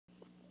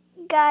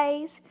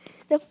guys,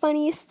 the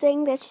funniest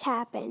thing that just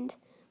happened.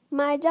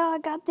 My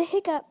dog got the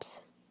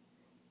hiccups.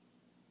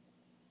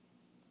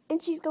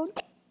 And she's going...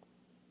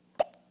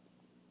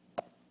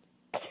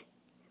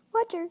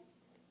 Watch her.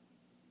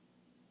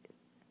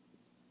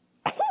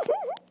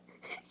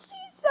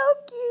 She's so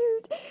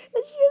cute.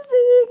 And she has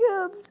the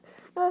hiccups.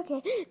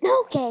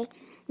 Okay.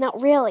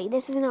 Not really.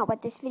 This is not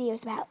what this video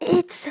is about.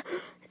 It's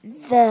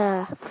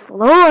the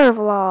floor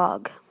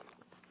vlog.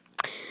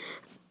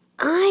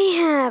 I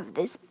have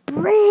this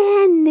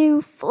brand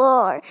new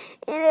floor,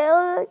 and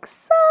it looks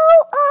so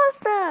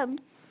awesome.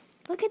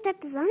 Look at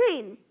that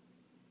design.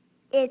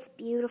 It's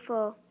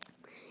beautiful.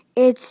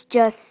 It's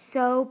just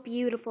so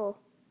beautiful.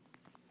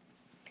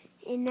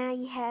 And now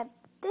you have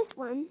this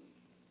one.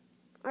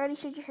 I already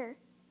showed you her.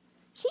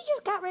 She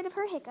just got rid of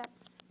her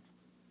hiccups.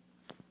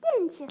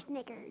 Didn't you,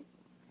 Snickers?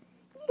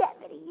 You got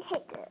rid of your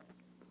hiccups.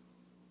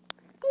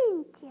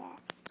 Didn't you?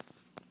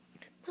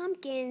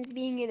 Pumpkin's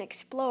being an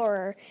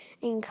explorer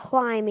and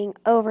climbing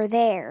over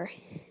there.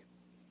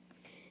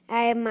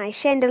 I have my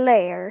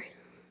chandelier.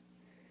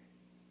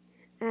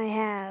 I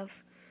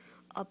have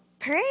a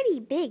pretty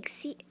big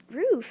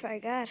roof I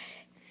got.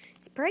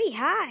 It's pretty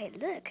high.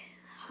 Look.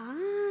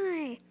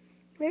 Hi.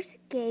 There's a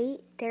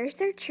gate. There's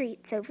their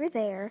treats over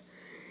there.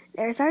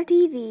 There's our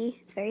TV.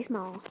 It's very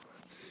small.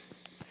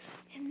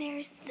 And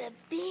there's the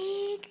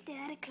big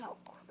data clock.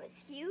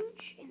 It's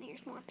huge. And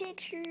there's more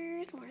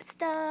pictures, more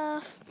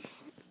stuff.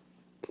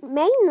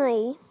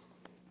 Mainly,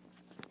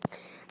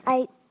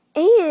 I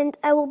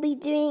will be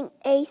doing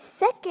a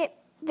second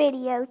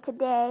video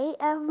today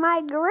of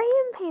my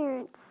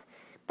grandparents'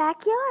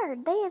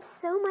 backyard. They have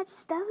so much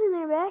stuff in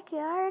their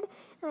backyard,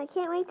 and I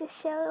can't wait to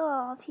show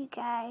all of you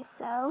guys.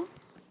 So,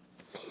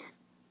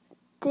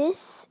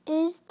 this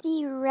is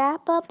the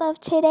wrap-up of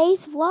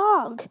today's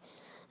vlog.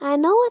 I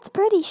know it's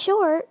pretty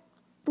short,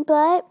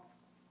 but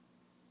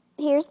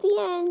here's the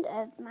end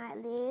of my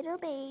little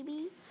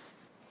baby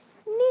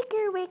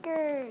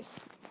Knickerwickers.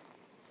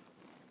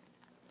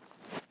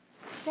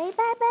 Say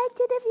bye-bye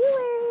to the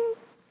viewers.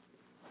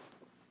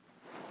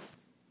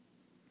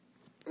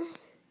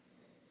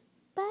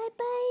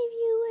 Bye-bye,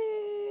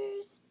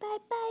 viewers.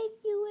 Bye-bye,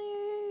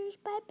 viewers.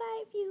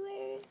 Bye-bye,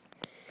 viewers.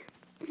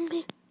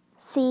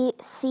 See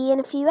you in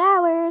a few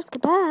hours.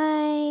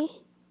 Goodbye.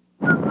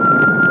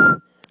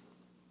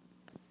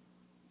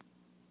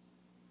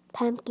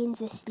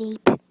 Pumpkin's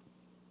asleep.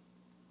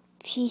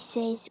 She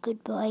says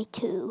goodbye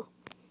too.